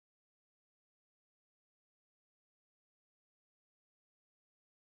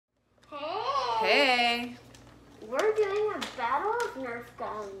Hey. We're doing a battle of Nerf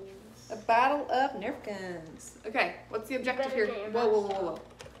guns. A battle of Nerf guns. Okay, what's the objective here? Whoa, whoa, whoa, whoa.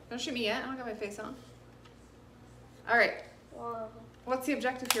 Don't shoot me yet. I don't got my face on. All right. Whoa. What's the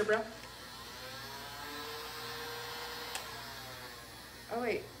objective here, bro? Oh,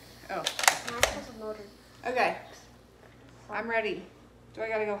 wait. Oh. Mine has a motor. Okay. I'm ready. Do I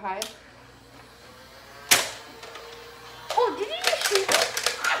gotta go hide? Oh, did you just shoot me?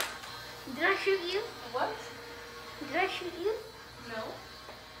 Did I shoot you? What? Did I shoot you? No.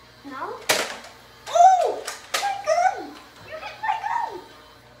 No? Oh! My gun! You hit my gun!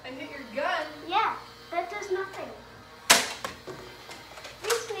 I hit your gun. Yeah, that does nothing.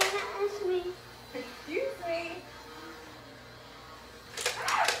 It's me, that is me. Excuse me.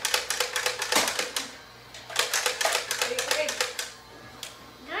 Wait, wait.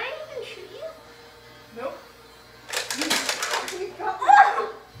 Did I even shoot you? Nope. You got me.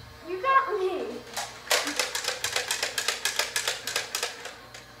 Oh! You got me.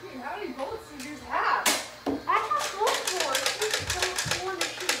 Dude, how many bullets did you have? I have both boards. You don't want to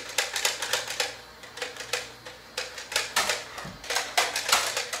shoot.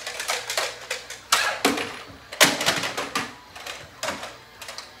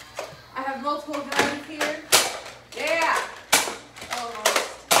 I have multiple guns here. Yeah.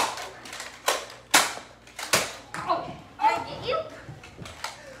 Almost. Oh, I get you.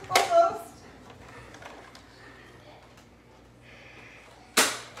 Almost.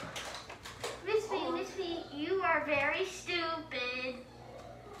 Miss me, you are very stupid.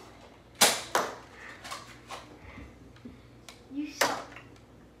 You suck.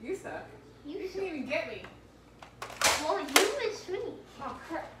 You suck. You You suck. didn't even get me. Well, you missed me. Oh,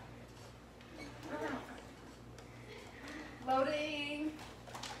 crap. Loading.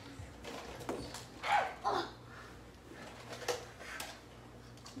 Oh.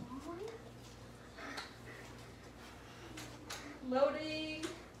 Loading.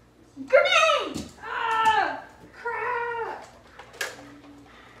 Grenade! Ah! Crap!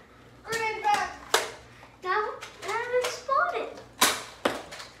 Grenade back! Now, that exploded.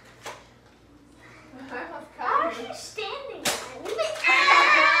 I almost How caught are you. you standing?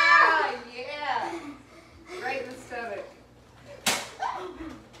 Ah! Yeah! Right in the stomach.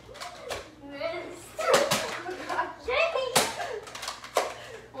 Missed. Oh, gosh.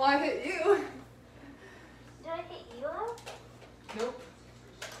 Well, I hit you. Did I hit you out? Nope.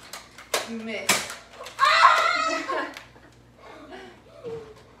 You missed. Ah!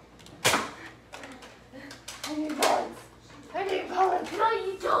 I need bullets. I need bullets. No,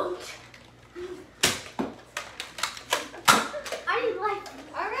 you don't. I like it.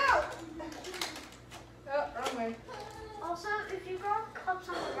 I'm out. Oh, wrong way. Also, if you got cups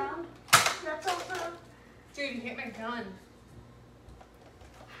on the ground, that's also Dude, you hit my gun.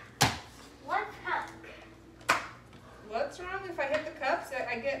 life hack. What's wrong if I hit the cups?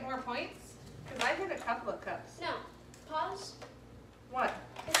 I get more points? Because I hit a couple of cups. No. Pause. What?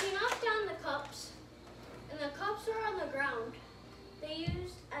 If you knock down the cups, and the cups are on the ground, they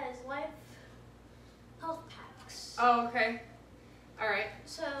used as life health packs. Oh, okay. All right.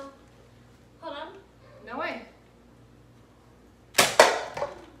 So, hold on. No way.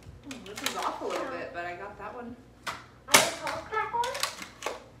 This is off a little bit, but I got that one. I have health back on.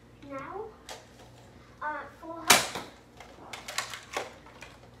 Now, I'm at full health.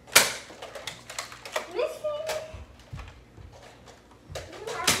 Miss me. You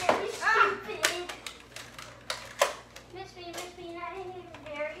are very stupid. Miss me, now you're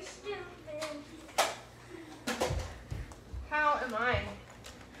very stupid. How am I?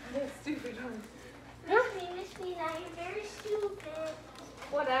 This stupid one. Miss me, now you're very stupid.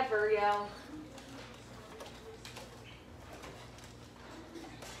 Whatever, yo.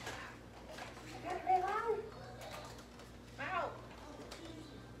 Ow.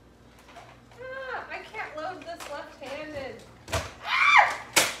 Ah, I can't load this left-handed.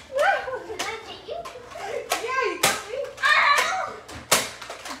 Did I get you? Yeah, you got me. Ow!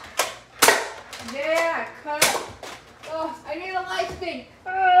 Yeah, cut. Oh, I need a life thing.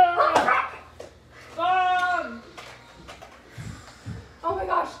 Bomb. Oh my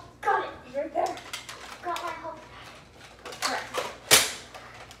gosh. Got it. It's right there. Got my health. Crap.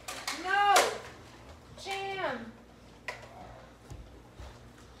 No. Jam.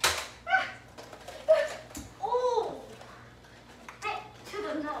 Oh! Hey, to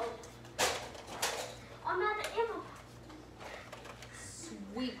the nose. I'm out of ammo.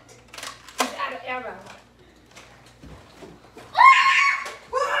 Sweet. He's out of ammo.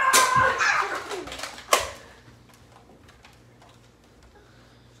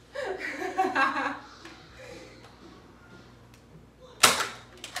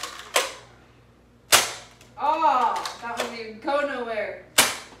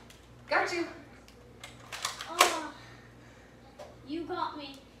 You got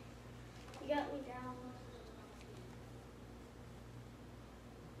me. You got me down.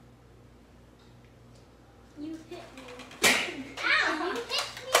 You hit me. Ow! You hit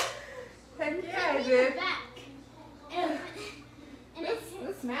me. Heck You yeah, I hit me in did. the back. And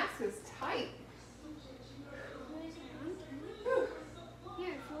This mask is tight. Here,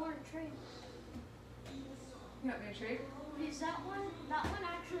 if you want to trade. You want me to trade? Because that one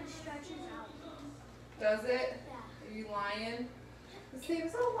actually stretches out. Does it? Yeah. Are you lying? This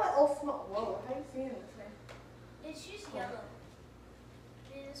seems a little small. Whoa, how are you seeing this thing? It's just yellow.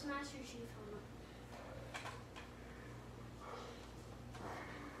 It is Master Chief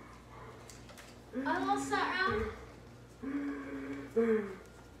on it. I lost that round.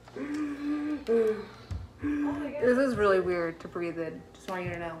 This is really weird to breathe in. Just want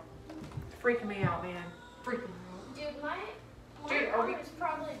you to know. It's freaking me out, man. Freaking me out. Dude, my Dude, arm is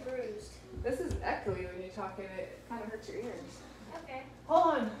probably bruised. This is echoey when you're talking. It kind of hurts your ears. Okay.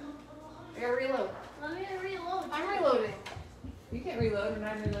 Hold on. I gotta reload. Let me reload. I'm reloading. You can't reload when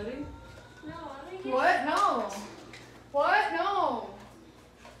I'm reloading. No, let me get What? No. What? No.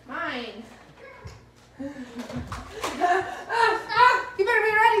 Mine. You better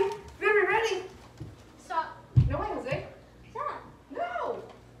be ready. You better be ready. Stop. No, Jose. Stop. No.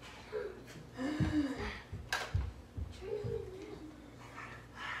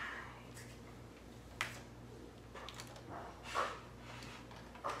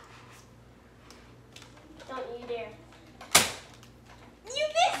 Don't you dare. You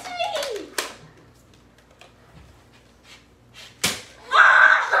missed me!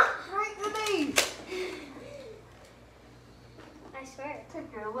 Right to me. I swear. Took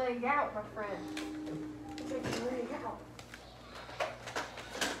your leg out, my friend. Took your leg out.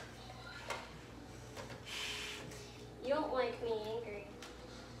 You don't like me angry.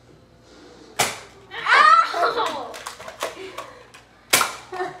 Ow!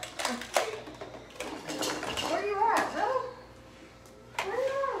 Where you at, Bill? Where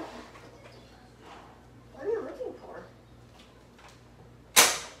you at? What are you looking for?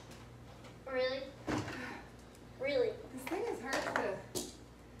 Really? Really? This thing is hard to...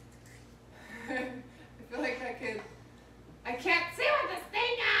 I feel like I can't see with this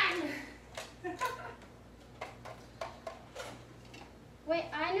thing on! Wait,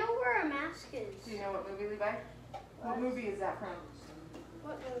 I know where a mask is. Do you know what movie, Levi? What movie is that from?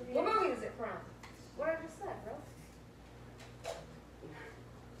 What movie? What movie is it from? What I just said, bro.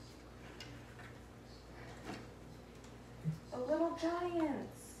 The Little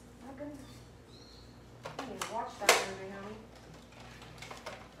Giants. My goodness. I need to watch that movie, honey.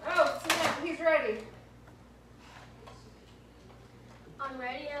 Oh, snap, he's ready. I'm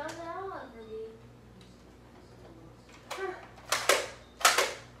ready as I'll ever be.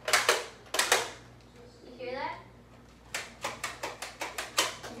 You hear that?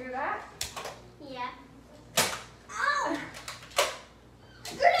 You hear that? Yeah. Ow!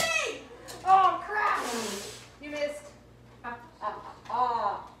 Grenade! Oh, crap! You missed.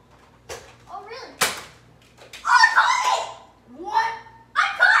 Oh. Oh, really? Oh, I caught it! What? I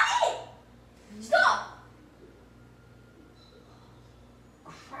caught it! Stop!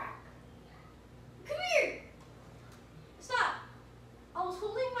 Crap. Come here! Stop! I was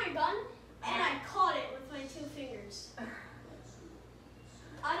holding my gun and I caught it with my 2 fingers.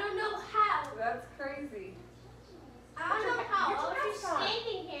 I don't know how. That's crazy. I don't know how. Get I your was just mask on.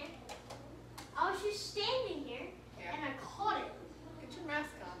 standing here. Yeah. And I caught it. Get your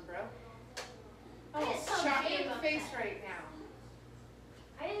mask on, bro. I didn't tell Shot Jay me in the about face that. right now.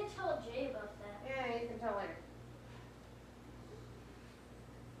 I didn't tell Jay about that. Yeah, you can tell later.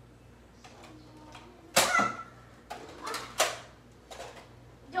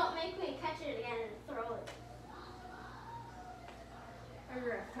 Don't make me catch it again and throw it. I'm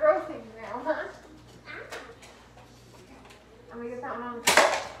gonna throw things now, huh? I'm gonna get that one on.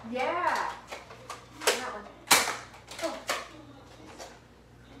 Yeah. That one. Oh.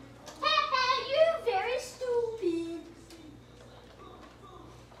 You're very stupid.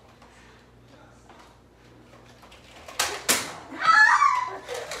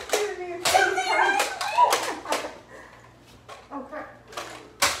 Oh crap.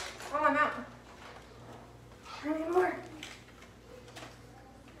 Oh, I'm out. I need more.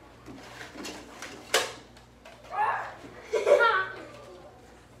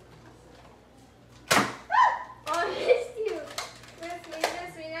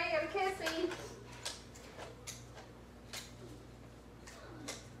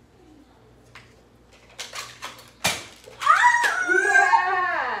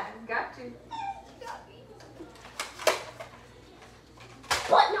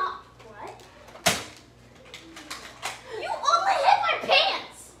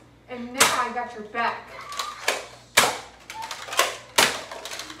 I got your back.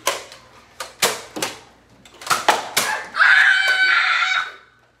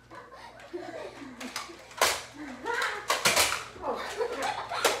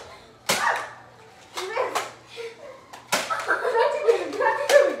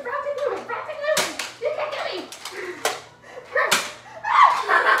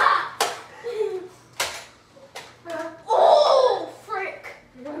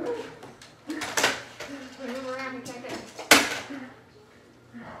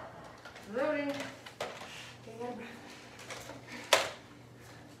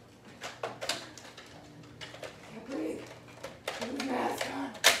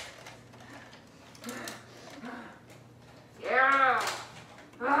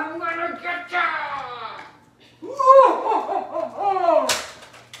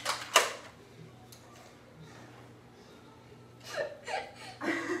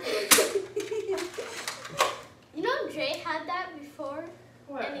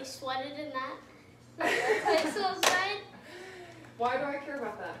 Sweated in that. Place outside. Why do I care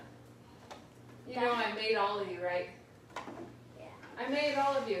about that? You know I made all of you, right? Yeah. I made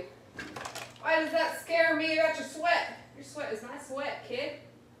all of you. Why does that scare me about your sweat? Your sweat is my sweat, kid.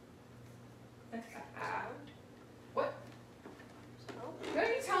 What? So? Don't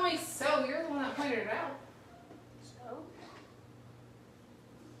you tell me so. You're the one that pointed it out. So?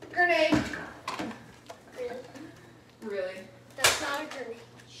 Grenade. Really? Really? That's not a grenade.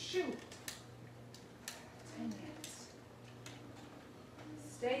 Shoot. Dang it.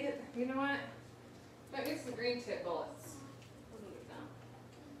 Stay it. You know what? That gets the green tip bullets. We'll leave it down.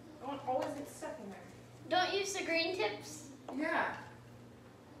 Don't always get stuck in there. Don't use the green tips. Yeah.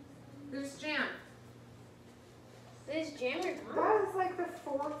 There's jam. There's jam or not? That is like the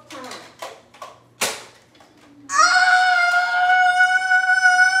 4th time.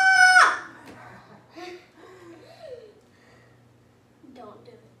 Don't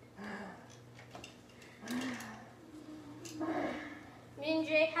do it. Me and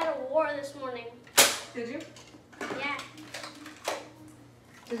Jay had a war this morning. Did you? Yeah.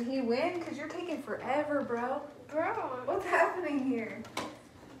 Did he win? Because you're taking forever, bro. Bro. What's happening here?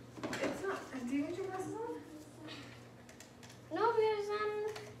 It's not. Do you need your glasses on? No, because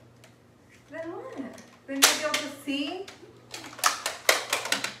Then what? Then you'll be able to see?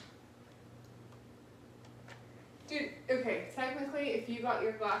 Dude, okay, technically, if you got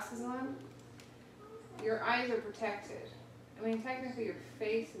your glasses on, your eyes are protected. I mean, technically, your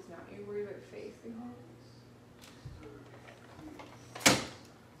face is not. You worry about your face.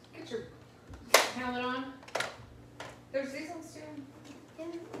 Get your helmet on. There's these ones too.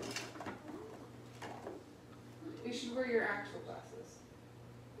 You should wear your actual glasses.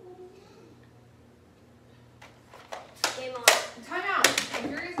 game on. Time out. If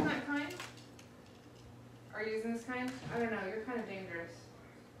you're using that kind, are you using this kind? I don't know. You're kind of dangerous.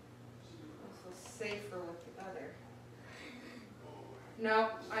 Also safer with the other. No,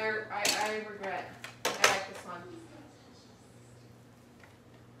 I regret. I like this one.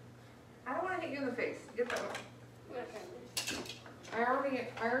 I don't want to hit you in the face. Get that one. Okay. I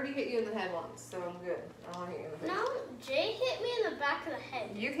already hit you in the head once, so I'm good. I don't want to hit you in the face. No, Jay hit me in the back of the head.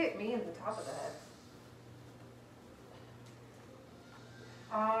 You hit me in the top of the head.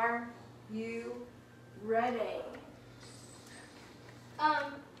 Are you ready?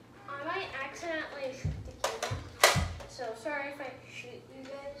 I might accidentally shoot the camera, so sorry if I shoot you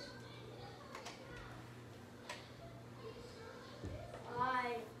guys.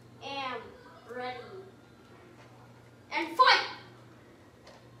 I am ready. And fight!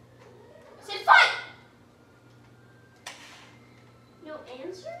 I said fight! No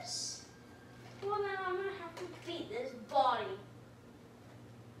answers? Well, then I'm gonna have to beat this body.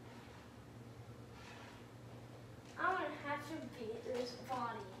 I'm gonna have to beat this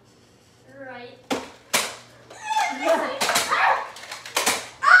body. Right.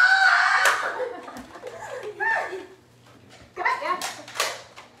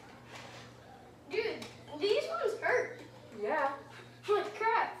 Dude, these ones hurt. Yeah. Holy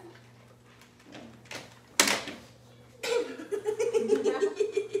crap.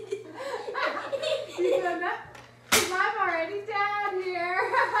 You done that? 'Cause I'm already down here.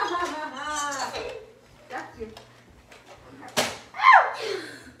 Got you.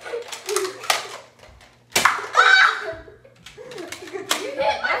 You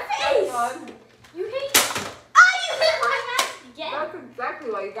hit my face. You hit. Oh, you hit my mask again. That's exactly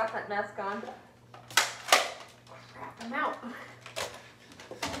why you got that mask on. Crap, I'm out.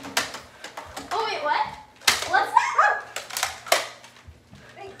 Oh wait, what? What's that?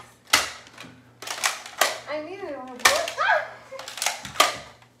 Thanks. I needed a little bit.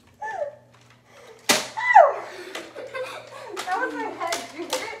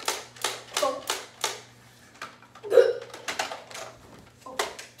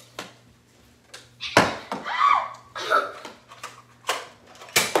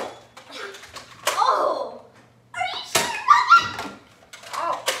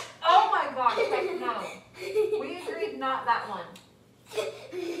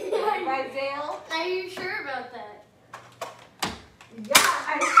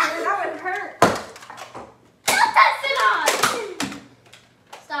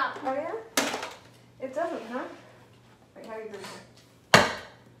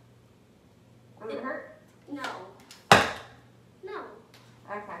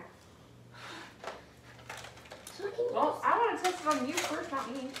 Well, I want to test it on you first, not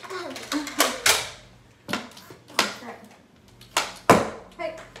me.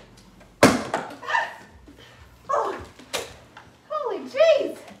 Hey. Oh, holy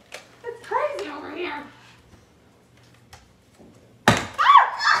jeez. It's crazy over here.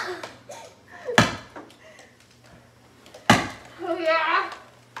 Oh, yeah.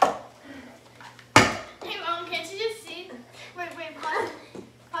 Hey, Mom, can't you just see? Wait, pause.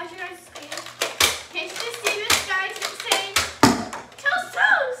 Pause your guys' screen. Can't you just see this guy just saying, toast,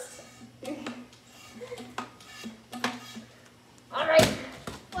 toast? All right.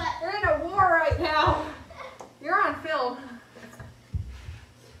 What? We're in a war right now. You're on film.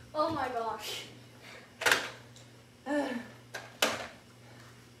 Oh my gosh.